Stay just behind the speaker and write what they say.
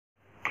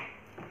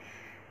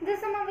The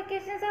summer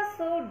vacations are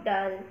so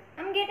dull.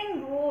 I'm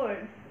getting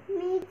bored.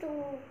 Me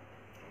too.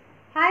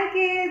 Hi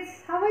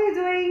kids, how are you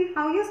doing?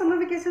 How your summer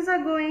vacations are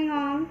going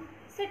on?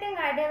 Sitting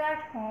idle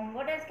at home.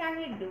 What else can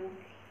we do?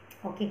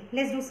 Okay,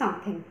 let's do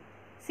something.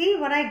 See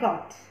what I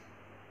got.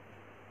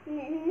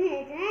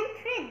 Needle and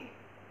thread.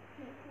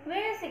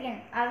 Wait a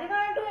second. Are we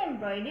gonna do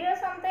embroidery or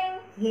something?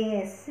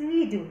 Yes,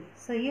 we do.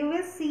 So you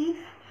will see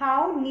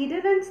how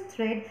needle and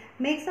thread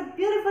makes a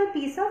beautiful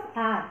piece of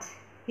art.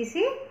 You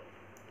see?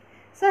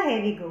 So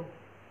here we go.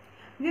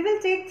 We will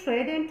take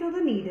thread into the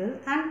needle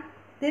and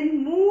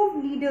then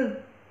move needle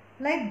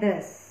like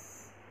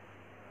this.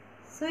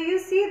 So you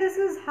see, this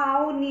is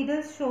how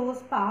needle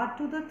shows path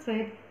to the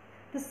thread.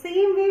 The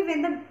same way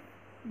when the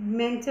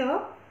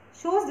mentor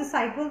shows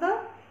disciple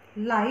the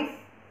life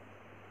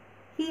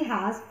he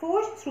has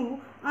forged through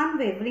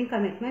unwavering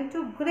commitment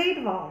to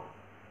great vow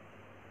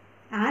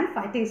and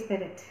fighting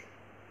spirit.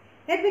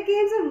 It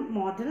becomes a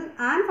model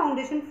and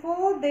foundation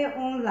for their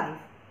own life.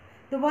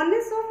 The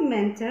oneness of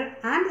mentor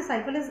and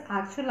disciple is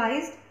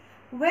actualized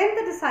when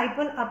the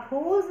disciple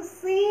upholds the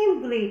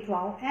same great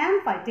vow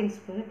and fighting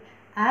spirit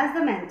as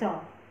the mentor.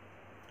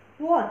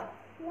 What?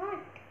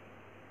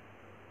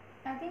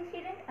 I think she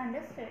didn't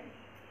understand.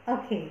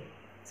 Okay,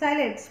 so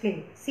I'll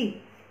explain.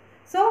 See,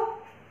 so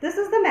this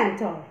is the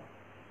mentor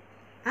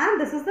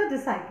and this is the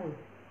disciple.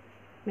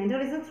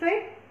 Mentor is the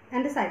thread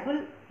and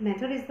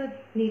mentor is the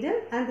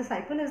needle and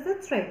disciple is the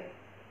thread.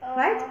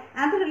 Right?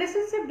 And the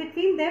relationship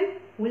between them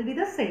will be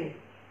the same.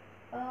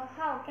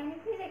 How? Can you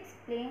please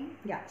explain?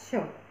 Yeah,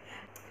 sure.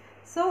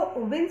 So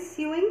when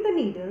sewing the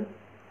needle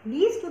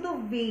leads to the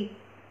way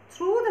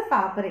through the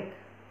fabric,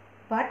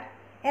 but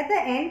at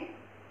the end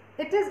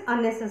it is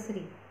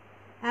unnecessary,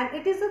 and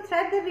it is the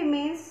thread that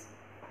remains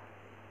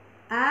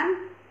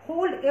and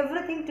hold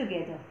everything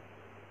together,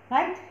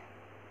 right?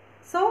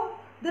 So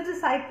the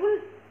disciple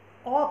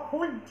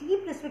hold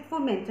deep respect for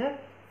mentor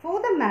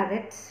for the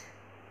merit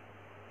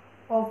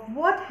of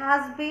what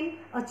has been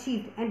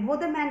achieved and what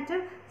the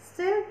mentor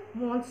still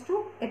wants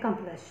to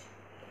accomplish.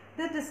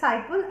 The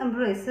disciple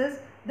embraces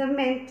the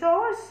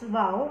mentor's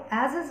vow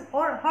as his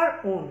or her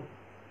own,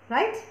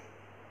 right?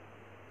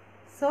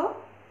 So,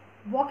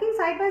 walking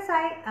side by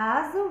side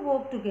as they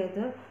work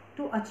together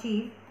to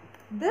achieve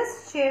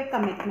this shared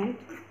commitment,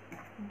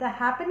 the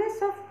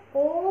happiness of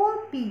all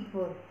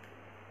people,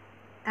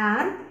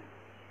 and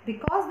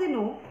because they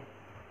know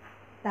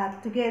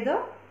that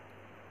together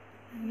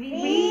we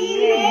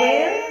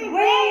will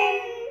win.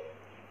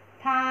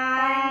 Thank